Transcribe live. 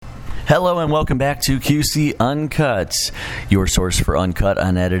Hello and welcome back to QC Uncut, your source for uncut,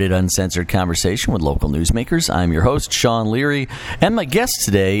 unedited, uncensored conversation with local newsmakers. I'm your host, Sean Leary, and my guest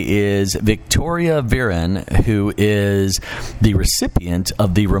today is Victoria Viren, who is the recipient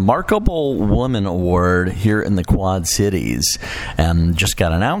of the Remarkable Woman Award here in the Quad Cities. Just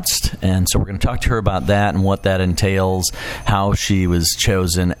got announced, and so we're going to talk to her about that and what that entails, how she was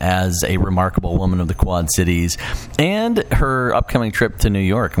chosen as a Remarkable Woman of the Quad Cities, and her upcoming trip to New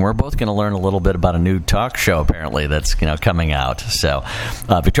York. And we're both going to learn a little bit about a new talk show apparently that's coming out. So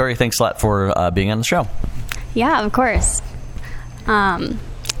Victoria, thanks a lot for being on the show. Yeah, of course. Thank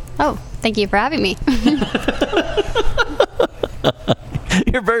you for having me.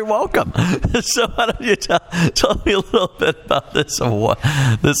 You're very welcome. So why don't you tell me a little bit about this award?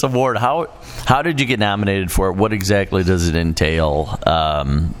 How did you get nominated for it? What exactly does it entail?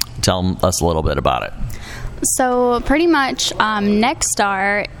 Tell us a little bit about it. So pretty much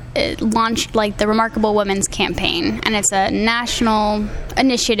Nexstar launched the Remarkable Women's Campaign, and it's a national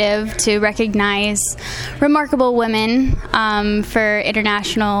initiative to recognize remarkable women for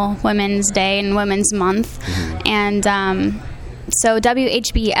International Women's Day and Women's Month. Mm-hmm. And so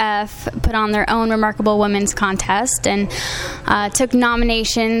WHBF put on their own Remarkable Women's Contest and took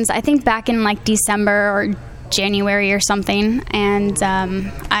nominations, I think back in December or January or something, and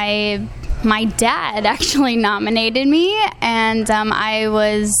my dad actually nominated me, and I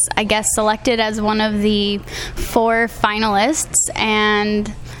was, selected as one of the 4 finalists,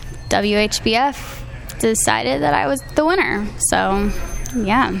 and WHBF decided that I was the winner. So,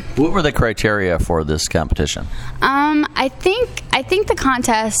 yeah. What were the criteria for this competition? I think the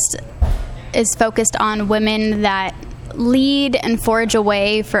contest is focused on women that lead and forge a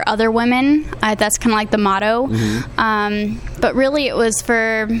way for other women. That's kind of the motto. Mm-hmm. But really, it was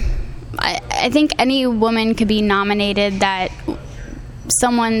for. I think any woman could be nominated that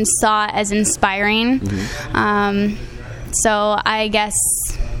someone saw as inspiring. Mm-hmm. So I guess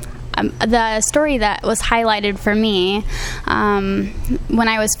the story that was highlighted for me, when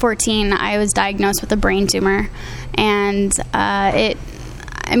I was 14, I was diagnosed with a brain tumor. And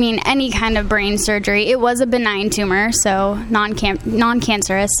any kind of brain surgery. It was a benign tumor, so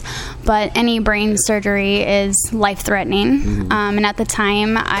non-cancerous, but any brain surgery is life-threatening. Mm-hmm. And at the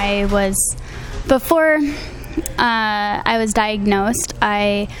time, before I was diagnosed,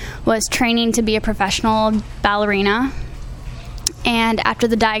 I was training to be a professional ballerina. And after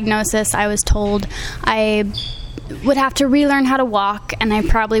the diagnosis, I was told I would have to relearn how to walk, and I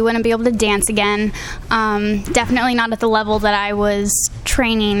probably wouldn't be able to dance again. Definitely not at the level that I was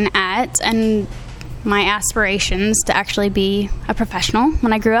training at, and my aspirations to actually be a professional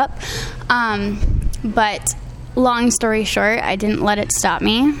when I grew up. But long story short, I didn't let it stop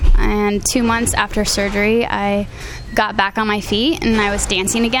me, and 2 months after surgery, I got back on my feet, and I was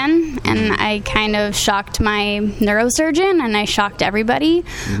dancing again, and I kind of shocked my neurosurgeon, and I shocked everybody.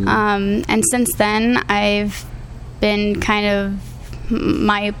 Mm-hmm. And since then, I've been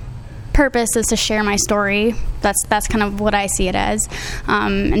my purpose is to share my story. That's kind of what I see it as,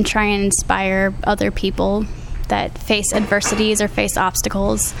 and try and inspire other people that face adversities or face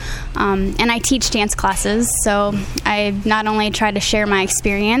obstacles. And I teach dance classes, so I not only try to share my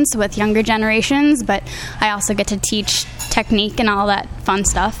experience with younger generations, but I also get to teach technique and all that fun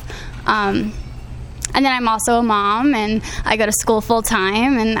stuff. And then I'm also a mom, and I go to school full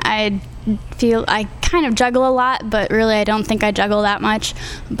time, and I feel I kind of juggle a lot, but really I don't think I juggle that much.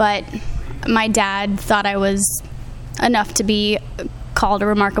 But my dad thought I was enough to be called a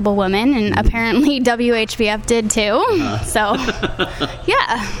remarkable woman, and apparently WHBF did too. So,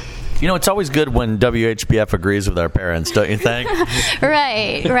 yeah. It's always good when WHBF agrees with our parents, don't you think?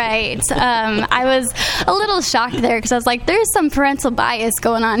 Right. I was a little shocked there because I was like, there's some parental bias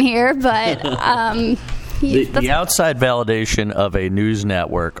going on here, but the outside validation of a news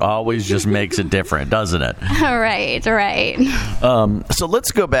network always just makes it different, doesn't it? Right. So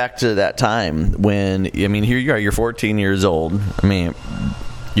let's go back to that time when, here you are, you're 14 years old.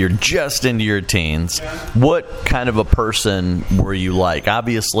 You're just into your teens. What kind of a person were you like?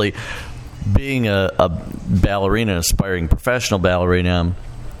 Obviously, being a ballerina, aspiring professional ballerina,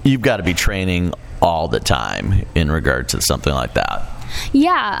 you've got to be training all the time in regard to something like that.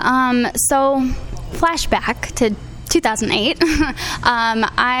 Yeah. So, flashback to 2008.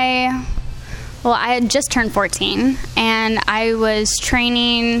 I had just turned 14, and I was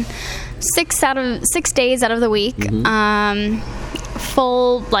training 6 days out of the week. Mm-hmm.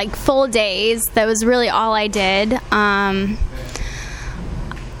 Full days. That was really all I did. I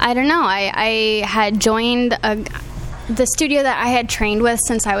don't know. I had joined the studio that I had trained with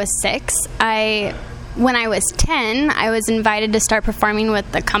since I was 6. I when I was 10, I was invited to start performing with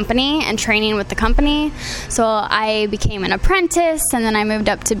the company and training with the company. So I became an apprentice, and then I moved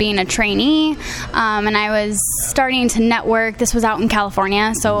up to being a trainee, and I was starting to network. This was out in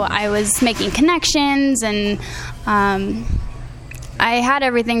California, so I was making connections, and I had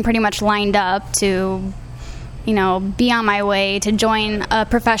everything pretty much lined up to, be on my way to join a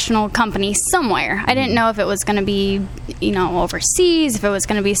professional company somewhere. I didn't know if it was going to be, overseas, if it was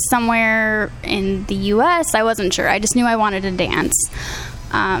going to be somewhere in the U.S. I wasn't sure. I just knew I wanted to dance.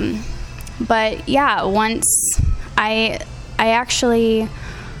 But yeah, once I actually,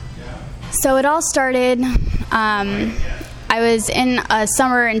 so it all started, I was in a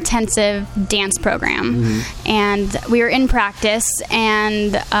summer intensive dance program, and we were in practice,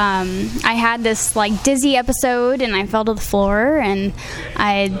 and I had this dizzy episode, and I fell to the floor, and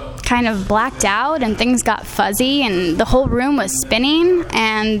I kind of blacked out, and things got fuzzy, and the whole room was spinning.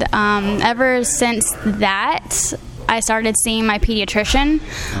 And ever since that, I started seeing my pediatrician.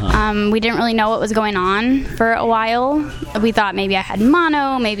 We didn't really know what was going on for a while. We thought maybe I had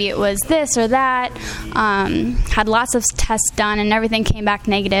mono, maybe it was this or that. Had lots of tests done, and everything came back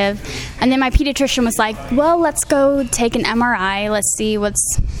negative. And then my pediatrician was like, well, let's go take an MRI. Let's see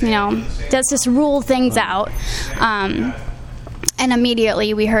what's, let's just rule things out. And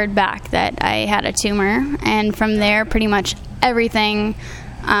immediately we heard back that I had a tumor. And from there, pretty much everything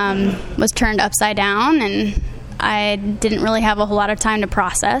was turned upside down, and I didn't really have a whole lot of time to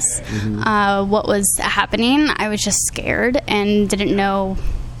process what was happening. I was just scared and didn't know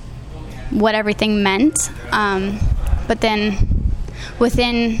what everything meant. But then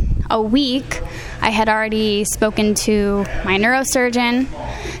within a week, I had already spoken to my neurosurgeon,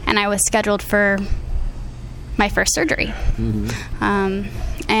 and I was scheduled for my first surgery.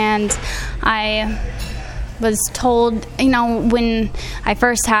 And I was told, when I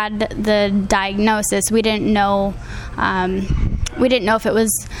first had the diagnosis, we didn't know if it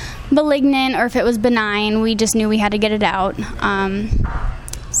was malignant or if it was benign. We just knew we had to get it out.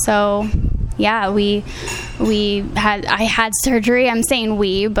 So yeah, I had surgery. I'm saying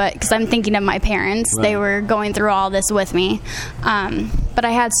we, but because I'm thinking of my parents, right. They were going through all this with me. But I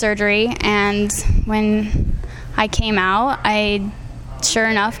had surgery, and when I came out, I sure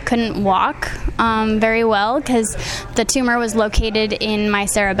enough couldn't walk very well because the tumor was located in my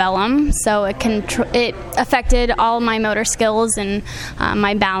cerebellum, so it affected all my motor skills and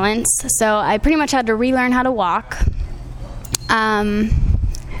my balance. So I pretty much had to relearn how to walk, and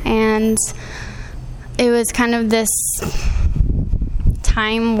it was kind of this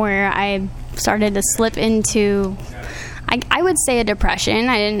time where I started to slip into, I would say, a depression.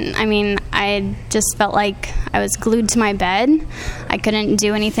 I just felt like I was glued to my bed. I couldn't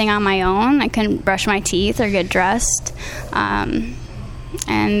do anything on my own. I couldn't brush my teeth or get dressed. And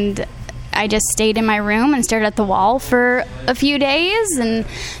I just stayed in my room and stared at the wall for a few days. And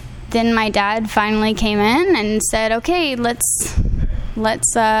then my dad finally came in and said, okay, let's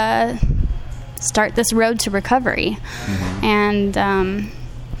start this road to recovery. And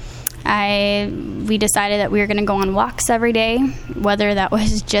we decided that we were going to go on walks every day, whether that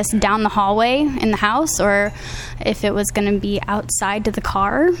was just down the hallway in the house or if it was going to be outside to the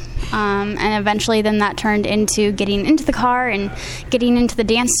car. And eventually then that turned into getting into the car and getting into the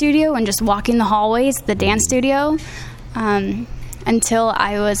dance studio and just walking the hallways of the dance studio until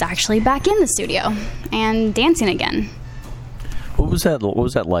I was actually back in the studio and dancing again. What was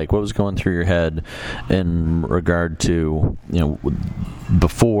that like? What was going through your head in regard to,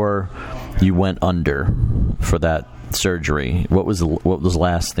 before you went under for that surgery? What was the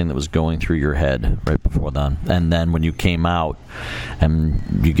last thing that was going through your head right before then? And then when you came out and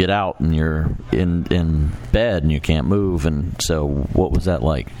you get out and you're in bed and you can't move, and so what was that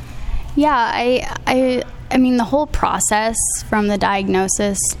like? Yeah, I mean, the whole process from the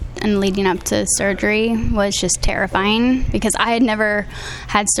diagnosis and leading up to surgery was just terrifying because I had never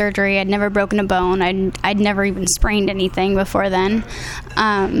had surgery. I'd never broken a bone. I'd never even sprained anything before then.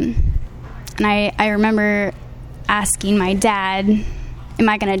 And I remember asking my dad, am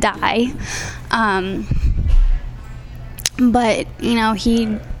I going to die? But,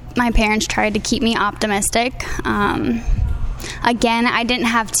 my parents tried to keep me optimistic. Again, I didn't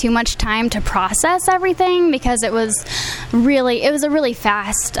have too much time to process everything because it was a really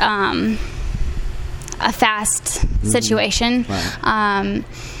fast, situation. Right.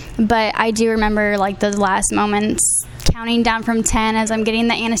 But I do remember those last moments, counting down from 10 as I'm getting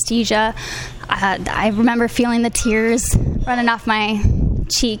the anesthesia. I remember feeling the tears running off my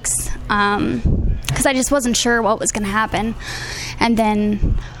cheeks because I just wasn't sure what was going to happen. And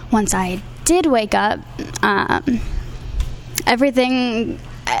then once I did wake up, everything,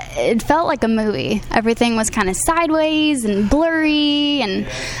 it felt like a movie. Everything was kind of sideways and blurry, and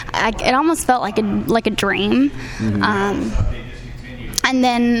it almost felt like a dream. And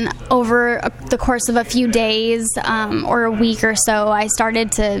then over the course of a few days or a week or so,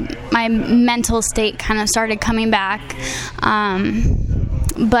 my mental state kind of started coming back.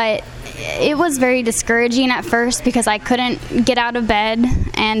 But it was very discouraging at first because I couldn't get out of bed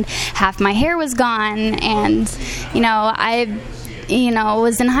and half my hair was gone, and I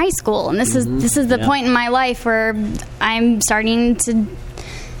was in high school, and this is the point in my life where I'm starting to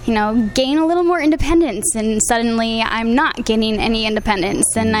gain a little more independence, and suddenly I'm not gaining any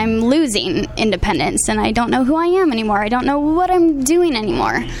independence, and I'm losing independence, and I don't know who I am anymore. I don't know what I'm doing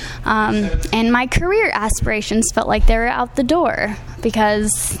anymore. And my career aspirations felt like they were out the door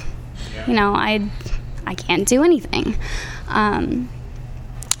because, I can't do anything.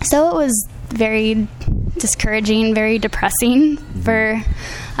 So it was very discouraging, very depressing for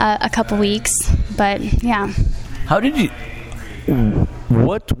a couple weeks, but yeah.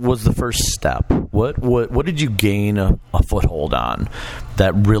 What was the first step? What did you gain a foothold on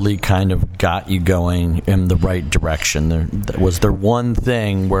that really kind of got you going in the right direction? Was there one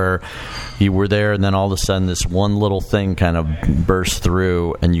thing where you were there and then all of a sudden this one little thing kind of burst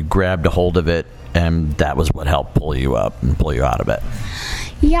through and you grabbed a hold of it, and that was what helped pull you up and pull you out of it?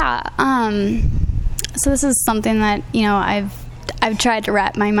 Yeah. So this is something that, I've tried to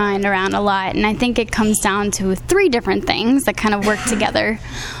wrap my mind around a lot, and I think it comes down to 3 different things that kind of work together.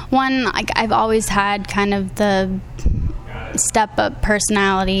 One, I've always had kind of the step-up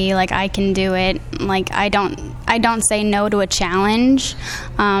personality, like I can do it. Like I don't say no to a challenge.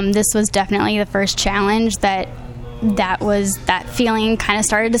 This was definitely the first challenge that feeling kind of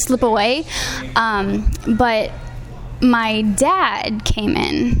started to slip away. But my dad came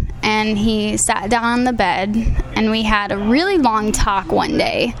in and he sat down on the bed and we had a really long talk one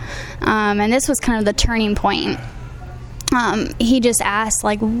day, and this was kind of the turning point. He just asked,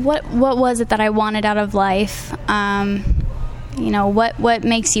 like, what was it that I wanted out of life? What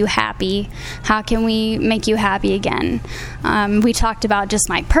makes you happy? How can we make you happy again? We talked about just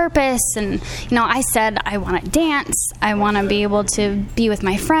my purpose, and I said I want to dance, I want to be able to be with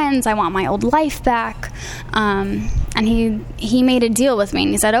my friends, I want my old life back. And he made a deal with me,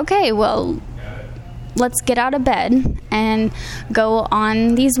 and he said, okay, well, let's get out of bed and go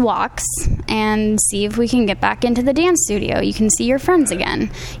on these walks and see if we can get back into the dance studio. You can see your friends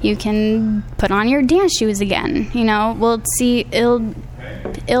again. You can put on your dance shoes again. We'll see.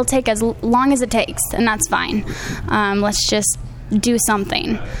 It'll take as long as it takes, and that's fine. Let's just do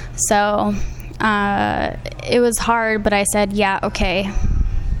something. So it was hard, but I said, yeah, okay,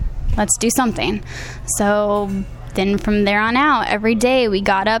 let's do something. So then from there on out, every day we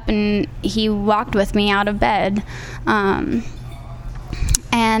got up and he walked with me out of bed. And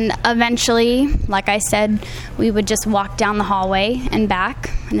eventually, like I said, we would just walk down the hallway and back.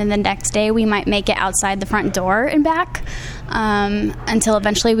 And then the next day we might make it outside the front door and back, until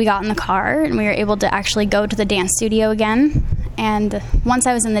eventually we got in the car and we were able to actually go to the dance studio again. And once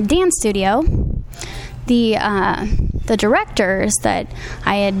I was in the dance studio, the directors that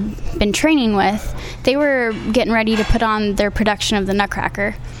I had been training with, they were getting ready to put on their production of the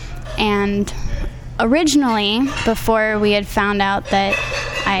Nutcracker. And originally, before we had found out that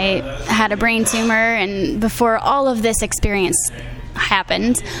I had a brain tumor and before all of this experience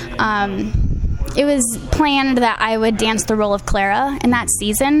happened, it was planned that I would dance the role of Clara in that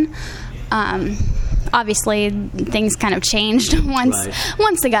season. Obviously, things kind of changed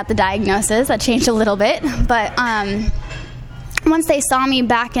once I got the diagnosis. That changed a little bit, but once they saw me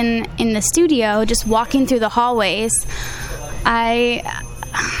back in the studio, just walking through the hallways, I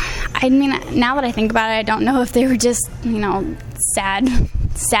mean, now that I think about it, I don't know if they were just,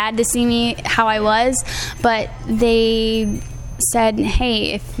 sad to see me how I was, but they said,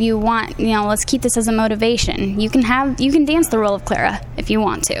 hey, if you want, let's keep this as a motivation. You can dance the role of Clara if you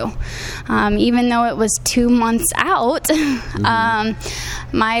want to. Even though it was 2 months out,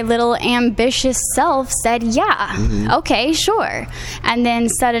 my little ambitious self said, yeah, okay, sure. And then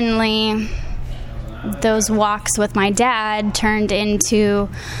suddenly those walks with my dad turned into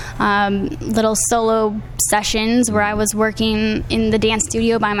little solo sessions where I was working in the dance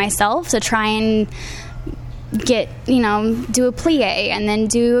studio by myself to try and get, do a plie and then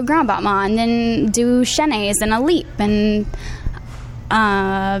do a grand battement and then do chaînés and a leap, and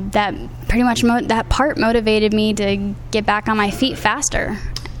that pretty much that part motivated me to get back on my feet faster.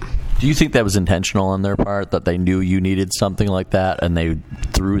 Do you think that was intentional on their part, that they knew you needed something like that and they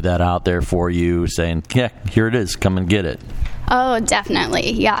threw that out there for you, saying, yeah, here it is, come and get it? Oh,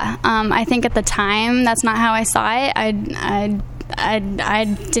 definitely, yeah. I think at the time, that's not how I saw it. I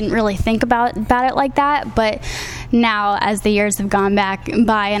didn't really think about it like that, but now as the years have gone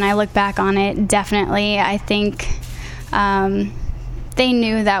by and I look back on it, definitely I think they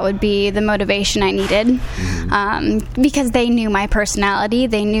knew that would be the motivation I needed, because they knew my personality.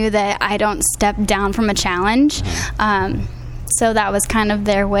 They knew that I don't step down from a challenge. So that was kind of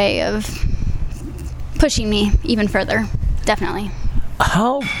their way of pushing me even further, definitely.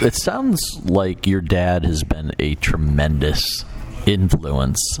 It sounds like your dad has been a tremendous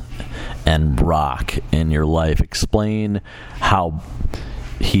influence and rock in your life. Explain how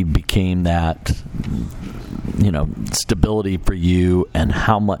he became that, stability for you, and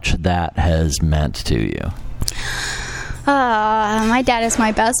how much that has meant to you. My dad is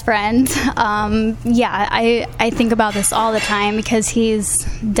my best friend. I think about this all the time because he's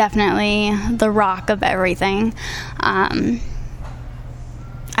definitely the rock of everything. I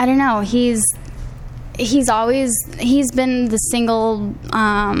don't know. He's been the single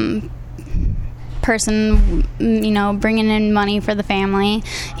person, bringing in money for the family.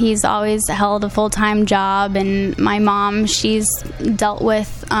 He's always held a full-time job, and my mom, she's dealt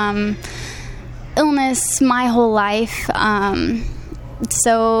with illness my whole life.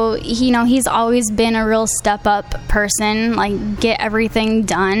 So, he's always been a real step-up person, like, get everything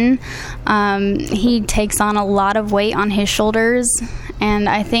done. He takes on a lot of weight on his shoulders, and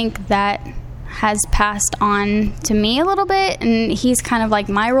I think that has passed on to me a little bit, and he's kind of like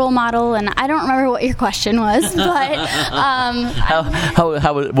my role model. And I don't remember what your question was, but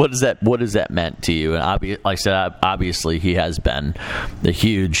what does that meant to you? And like I said, obviously he has been a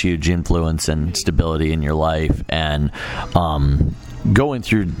huge influence and stability in your life, and going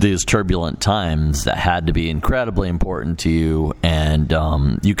through these turbulent times, that had to be incredibly important to you, and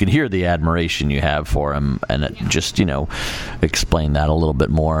you can hear the admiration you have for him, and it just, explain that a little bit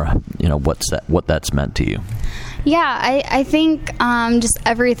more, what that's meant to you. Yeah, I think just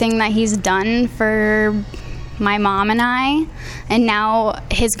everything that he's done for my mom and I, and now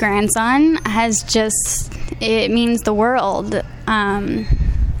his grandson, it means the world.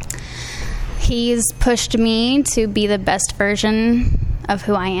 He's pushed me to be the best version of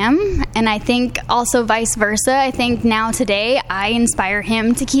who I am, and I think also vice versa. I think now today I inspire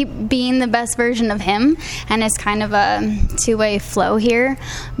him to keep being the best version of him, and it's kind of a two-way flow here.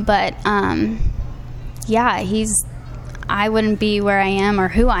 But I wouldn't be where I am or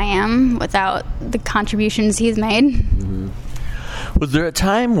who I am without the contributions he's made. Mm-hmm. Was there a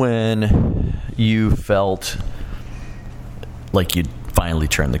time when you felt like you'd finally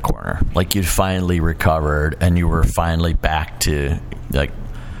turned the corner, like you'd finally recovered, and you were finally back to, like,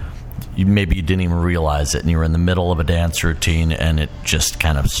 maybe you didn't even realize it, and you were in the middle of a dance routine, and it just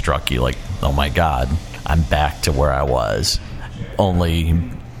kind of struck you like, oh my God, I'm back to where I was, only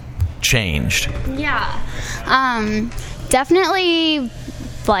changed? Yeah. Definitely,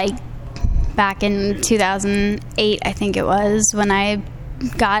 like, back in 2008, I think it was, when I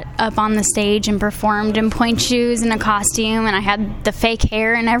got up on the stage and performed in pointe shoes and a costume, and I had the fake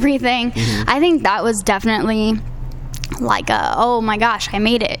hair and everything. Mm-hmm. I think that was definitely like oh my gosh, I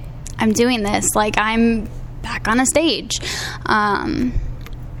made it. I'm doing this. Like, I'm back on a stage. I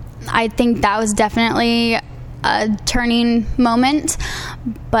think that was definitely a turning moment,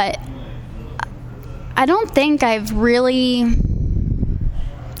 but I don't think I've really,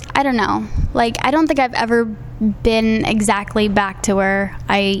 I don't know. Like, I don't think I've ever been exactly back to where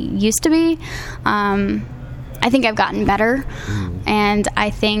I used to be. I think I've gotten better, and I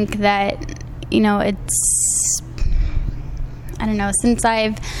think that, it's, I don't know, since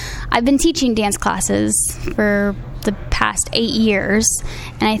I've been teaching dance classes for the past 8 years,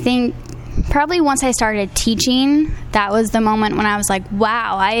 and I think probably once I started teaching, that was the moment when I was like,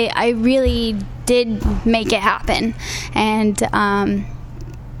 wow, I really did make it happen. And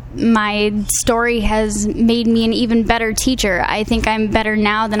my story has made me an even better teacher. I think I'm better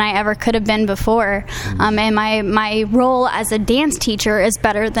now than I ever could have been before. And my role as a dance teacher is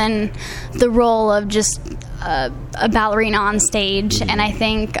better than the role of just a ballerina on stage. And I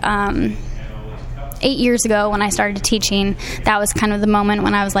think 8 years ago when I started teaching, that was kind of the moment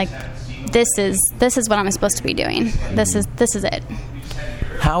when I was like, this is what I'm supposed to be doing. This is it.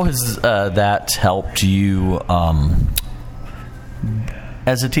 How has that helped you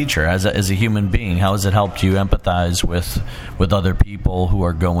as a teacher, as a human being? How has it helped you empathize with other people who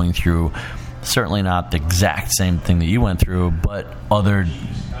are going through certainly not the exact same thing that you went through, but other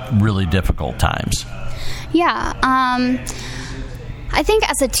really difficult times? Yeah, I think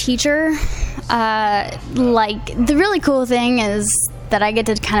as a teacher, like, the really cool thing is that I get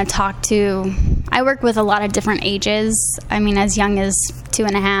to kind of talk to, I work with a lot of different ages. I mean, as young as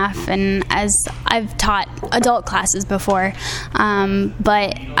 2.5, and as I've taught adult classes before,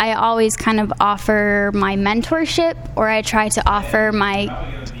 but I always kind of offer my mentorship, or I try to offer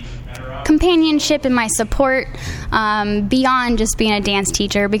my companionship and my support beyond just being a dance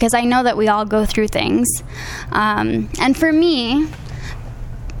teacher, because I know that we all go through things. And for me,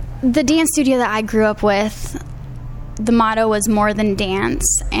 the dance studio that I grew up with, the motto was more than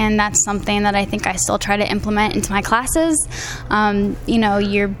dance, and that's something that I think I still try to implement into my classes.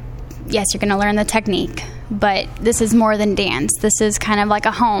 You're going to learn the technique, but this is more than dance. This is kind of like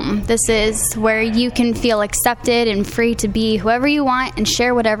a home. This is where you can feel accepted and free to be whoever you want and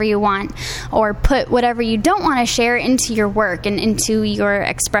share whatever you want, or put whatever you don't want to share into your work and into your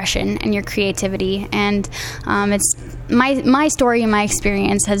expression and your creativity. And it's my story and my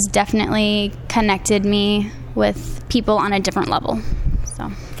experience has definitely connected me with people on a different level.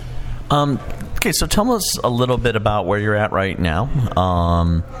 So, okay, so tell us a little bit about where you're at right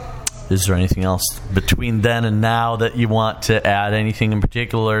now. Is there anything else between then and now that you want to add? Anything in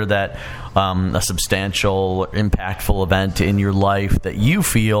particular that a substantial, impactful event in your life that you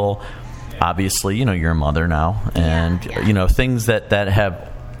feel? Obviously, you're a mother now, and things that have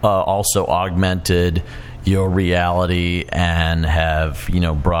also augmented your reality and have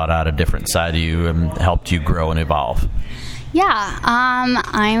brought out a different side of you and helped you grow and evolve. Yeah,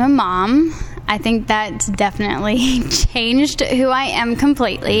 I'm a mom. I think that's definitely changed who I am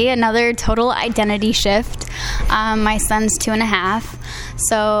completely. Another total identity shift. My son's 2.5.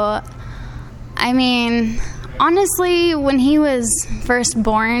 So, I mean, honestly, when he was first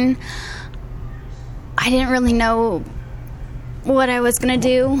born, I didn't really know what I was going to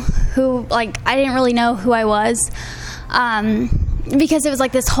do. I didn't really know who I was. Because it was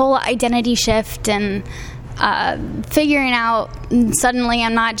like this whole identity shift and figuring out suddenly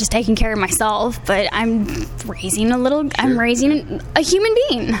I'm not just taking care of myself, but I'm raising I'm raising a human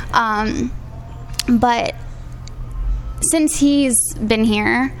being. But since he's been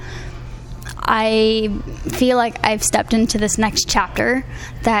here, I feel like I've stepped into this next chapter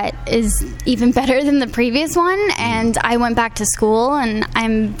that is even better than the previous one. And I went back to school, and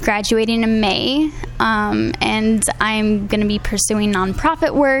I'm graduating in May, and I'm going to be pursuing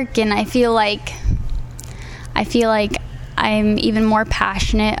nonprofit work, and I feel like I'm even more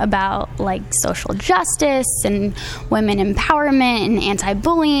passionate about social justice and women empowerment and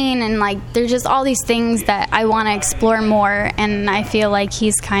anti-bullying, and there's just all these things that I want to explore more, and I feel like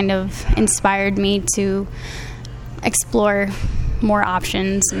he's kind of inspired me to explore more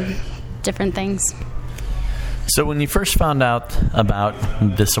options and different things. So when you first found out about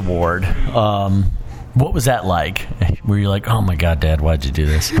this award, what was that like? Were you like, oh my God, Dad, why'd you do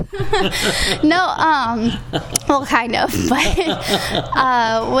this? No, well, kind of, but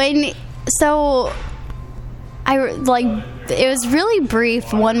it was really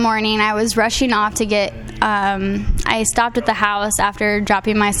brief. One morning I was rushing off to get, I stopped at the house after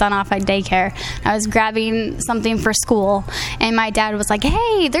dropping my son off at daycare. I was grabbing something for school, and my dad was like,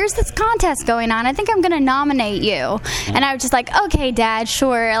 hey, there's this contest going on. I think I'm going to nominate you. And I was just like, okay, Dad,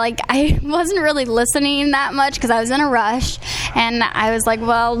 sure. I wasn't really listening that much because I was in a rush. And I was like,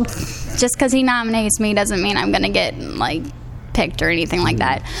 well, just because he nominates me doesn't mean I'm going to get, picked or anything like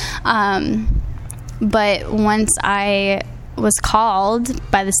that. But once I was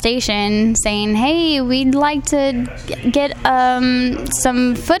called by the station saying, hey, we'd like to get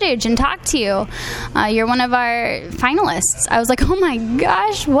some footage and talk to you. You're one of our finalists. I was like, oh my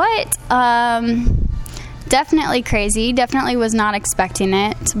gosh, what? Definitely crazy. Definitely was not expecting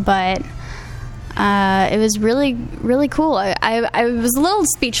it, but it was really, really cool. I was a little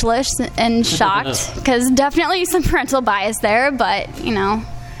speechless and shocked because definitely some parental bias there, but,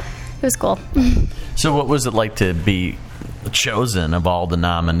 it was cool. So what was it like to be chosen of all the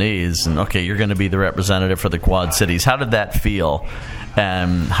nominees, and okay, you're going to be the representative for the Quad Cities? How did that feel,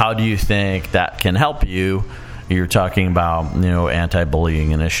 and how do you think that can help you? You're talking about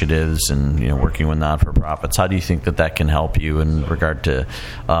anti-bullying initiatives and working with not-for-profits. How do you think that can help you in regard to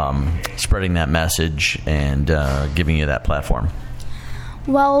spreading that message and giving you that platform?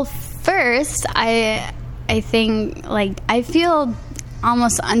 Well, first, I think I feel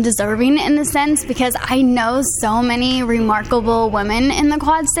almost undeserving in the sense because I know so many remarkable women in the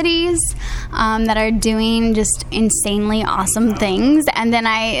Quad Cities that are doing just insanely awesome things, and then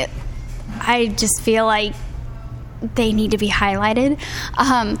I just feel like they need to be highlighted.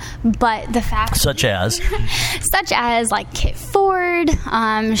 But the fact... Such as? Such as, like, Kit Ford.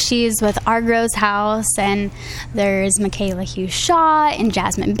 She's with Our Grows House. And there's Michaela Hughes Shaw and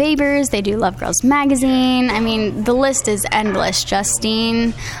Jasmine Babers. They do Love Girls Magazine. I mean, the list is endless.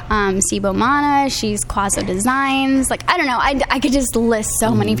 Justine Sibo Mana. She's Quaso Designs. Like, I don't know. I could just list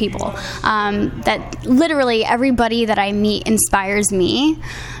so many people. That literally everybody that I meet inspires me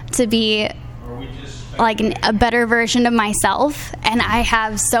to be like a better version of myself, and I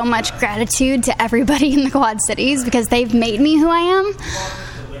have so much gratitude to everybody in the Quad Cities because they've made me who I am.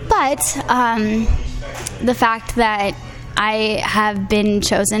 But the fact that I have been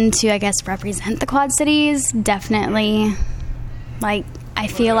chosen to, I guess, represent the Quad Cities definitely, like, I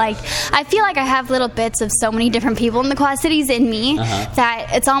feel like I have little bits of so many different people in the Quad Cities in me that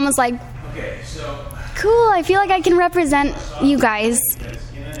it's almost like, cool, I feel like I can represent you guys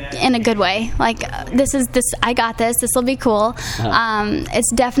in a good way. Like, I got this. This will be cool.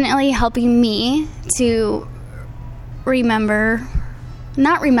 It's definitely helping me to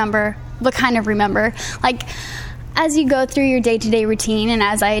not remember, but kind of remember. Like, as you go through your day-to-day routine, and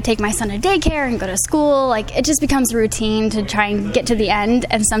as I take my son to daycare and go to school, like, it just becomes a routine to try and get to the end.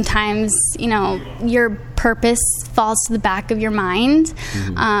 And sometimes, you know, your purpose falls to the back of your mind.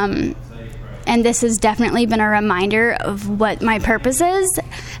 And this has definitely been a reminder of what my purpose is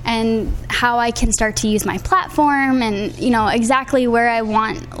and how I can start to use my platform and, you know, exactly where I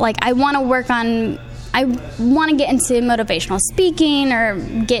want. Like, I want to get into motivational speaking or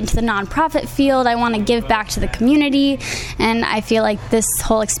get into the nonprofit field. I want to give back to the community. And I feel like this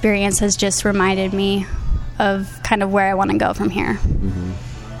whole experience has just reminded me of kind of where I want to go from here.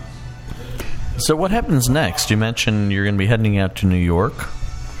 So what happens next? You mentioned you're going to be heading out to New York.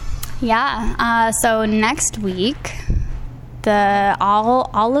 Yeah. So next week,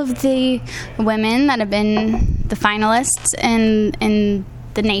 all of the women that have been the finalists in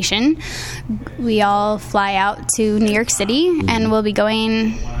the nation, we all fly out to New York City, and we'll be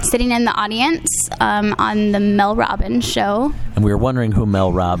sitting in the audience on the Mel Robbins show. And we were wondering who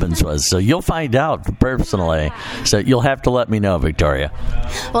Mel Robbins was, so you'll find out personally. So you'll have to let me know, Victoria.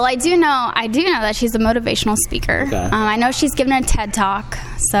 Well, I do know that she's a motivational speaker. Okay. I know she's given a TED Talk.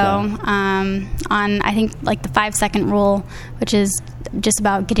 So on, I think, like the 5-second rule, which is just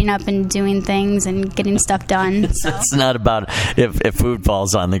about getting up and doing things and getting stuff done. So. It's not about if food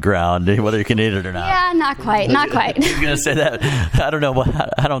falls on the ground, whether you can eat it or not. Yeah, not quite. Not quite. I was going to say that. I don't know.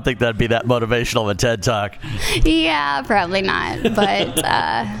 I don't think that'd be that motivational of a TED Talk. Yeah, probably not. But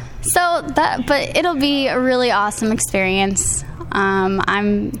but it'll be a really awesome experience.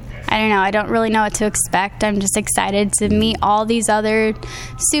 I don't know. I don't really know what to expect. I'm just excited to meet all these other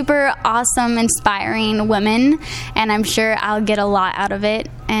super awesome, inspiring women, and I'm sure I'll get a lot out of it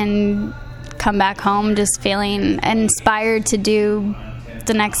and come back home just feeling inspired to do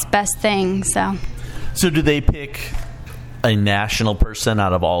the next best thing. So do they pick a national person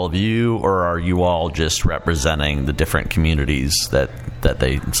out of all of you, or are you all just representing the different communities that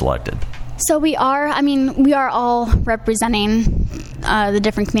they selected? So we are all representing the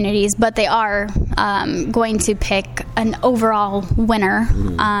different communities, but they are going to pick an overall winner.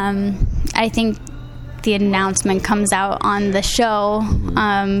 I think the announcement comes out on the show.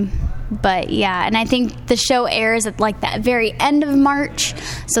 But yeah, and I think the show airs at like that very end of March,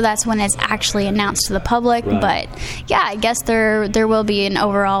 so that's when it's actually announced to the public. Right. But yeah, I guess there will be an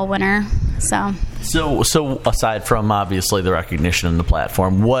overall winner. So aside from obviously the recognition and the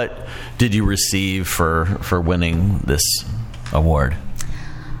platform, what did you receive for winning this award?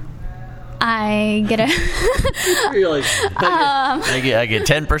 I get I get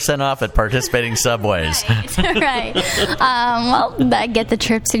 10% off at participating subways. Right. Well, I get the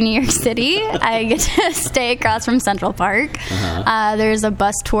trip to New York City. I get to stay across from Central Park. There's a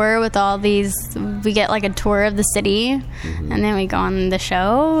bus tour with all these. We get like a tour of the city, and then we go on the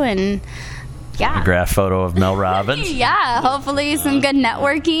show and. Yeah. Autograph photo of Mel Robbins. Yeah, hopefully some good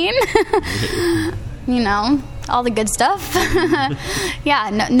networking. You know, all the good stuff.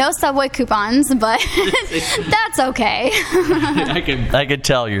 Yeah, no subway coupons, but that's okay. I can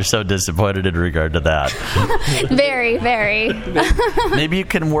tell you're so disappointed in regard to that. Very, very. Maybe you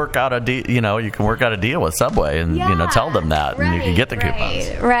can work out a deal with Subway and tell them that, and you can get the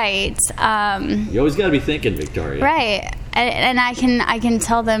coupons. Right. You always got to be thinking, Victoria. Right. And I can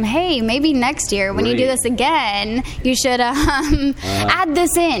tell them, hey, maybe next year when you do this again, you should add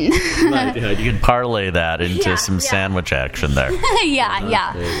this in. Right. Yeah, you can parlay that into some sandwich action there.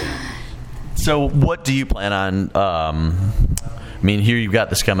 Yeah. So what do you plan on? Here you've got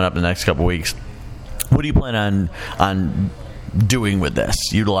this coming up in the next couple of weeks. What do you plan on doing with this,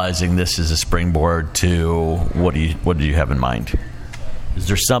 utilizing this as a springboard to what do you have in mind? Is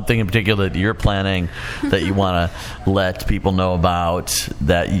there something in particular that you're planning that you want to let people know about,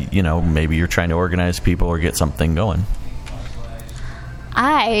 that, maybe you're trying to organize people or get something going?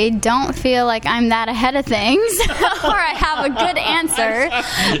 I don't feel like I'm that ahead of things or I have a good answer.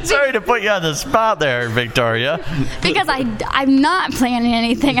 Sorry to put you on the spot there, Victoria. Because I'm not planning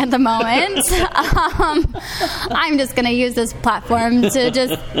anything at the moment. I'm just going to use this platform to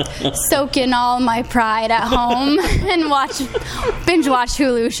just soak in all my pride at home and binge watch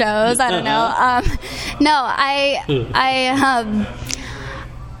Hulu shows. I don't know.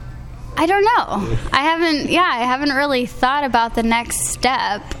 I don't know. I haven't really thought about the next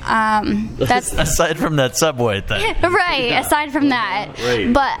step. That's aside from that Subway thing. Right, yeah. Aside from that.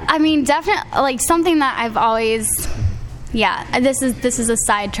 Right. But I mean, definitely, like, something that I've always, this is a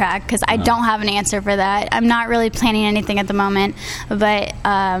sidetrack because I don't have an answer for that. I'm not really planning anything at the moment, but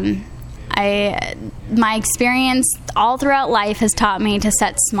my experience all throughout life has taught me to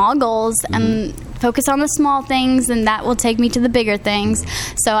set small goals and focus on the small things, and that will take me to the bigger things.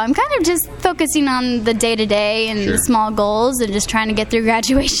 So I'm kind of just focusing on the day-to-day and the small goals and just trying to get through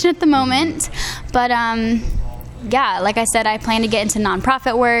graduation at the moment. But like I said, I plan to get into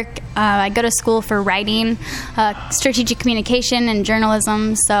nonprofit work. I go to school for writing, strategic communication, and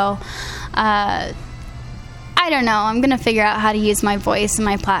journalism. So I don't know. I'm going to figure out how to use my voice and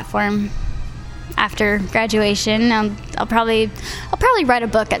my platform after graduation. I'll probably write a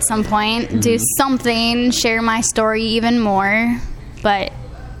book at some point, do something, share my story even more. But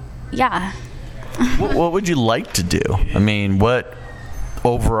yeah. What would you like to do? I mean, what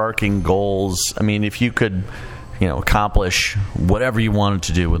overarching goals? I mean, if you could, accomplish whatever you wanted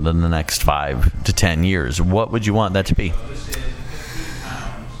to do within the next 5 to 10 years, what would you want that to be?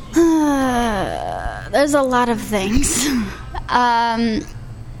 There's a lot of things.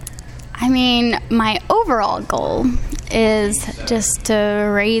 I mean, my overall goal is just to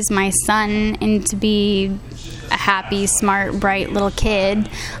raise my son and to be a happy, smart, bright little kid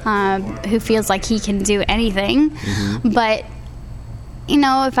who feels like he can do anything. But,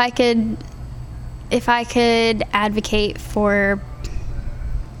 if I could advocate for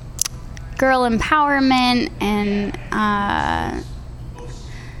girl empowerment and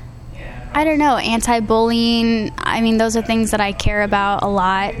I don't know, anti-bullying. I mean, those are things that I care about a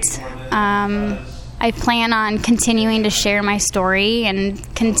lot. I plan on continuing to share my story and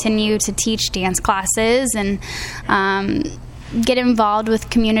continue to teach dance classes and get involved with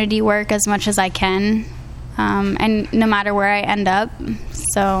community work as much as I can, and no matter where I end up.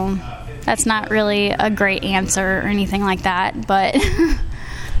 So that's not really a great answer or anything like that, but...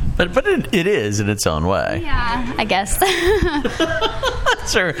 But it is in its own way. Yeah, I guess.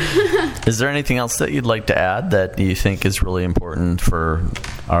 Sure. Is there anything else that you'd like to add that you think is really important for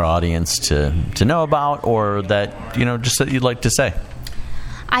our audience to know about, or that, just that you'd like to say?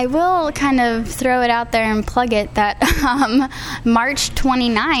 I will kind of throw it out there and plug it that March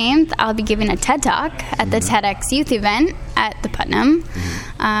 29th, I'll be giving a TED Talk at the TEDx Youth event at the Putnam.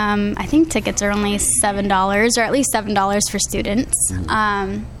 I think tickets are only $7, or at least $7 for students.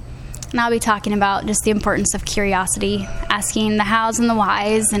 And I'll be talking about just the importance of curiosity, asking the hows and the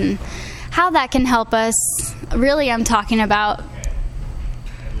whys, and how that can help us. Really, I'm talking about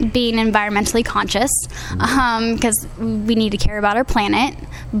being environmentally conscious, because we need to care about our planet.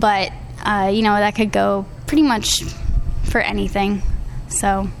 But, that could go pretty much for anything.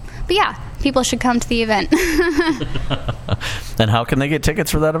 So, but yeah, people should come to the event. And how can they get tickets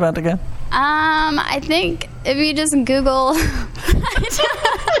for that event again? I think if you just Google...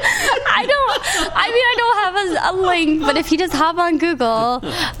 I don't have a link, but if you just hop on Google,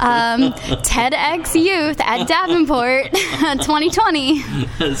 TEDx Youth at Davenport 2020.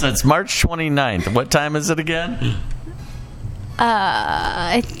 So it's March 29th. What time is it again?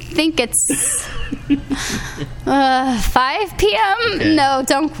 I think it's 5 p.m. Okay. No,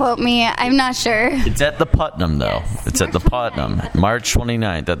 don't quote me. I'm not sure. It's at the Putnam, though. Yes. It's at the Putnam. March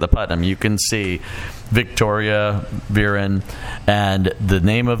 29th at the Putnam. You can see Victoria Viren, and the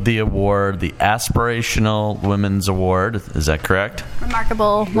name of the award, the Aspirational Women's Award. Is that correct?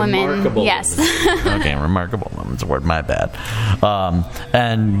 Remarkable Women. Yes. Okay, Remarkable Women's Award. My bad.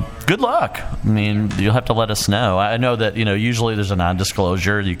 And good luck. I mean, you'll have to let us know. I know that, usually there's a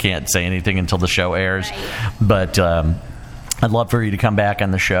non-disclosure. You can't say anything until the show airs. Right. But I'd love for you to come back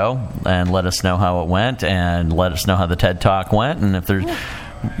on the show and let us know how it went, and let us know how the TED Talk went, and if there's...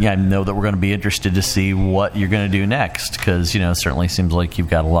 I know that we're going to be interested to see what you're going to do next, because, it certainly seems like you've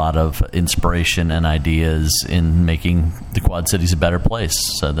got a lot of inspiration and ideas in making the Quad Cities a better place.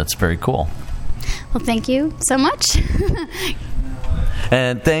 So that's very cool. Well, thank you so much.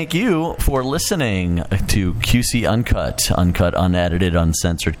 And thank you for listening to QC Uncut, unedited,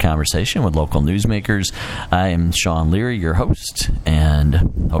 uncensored conversation with local newsmakers. I am Sean Leary, your host, and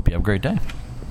hope you have a great day.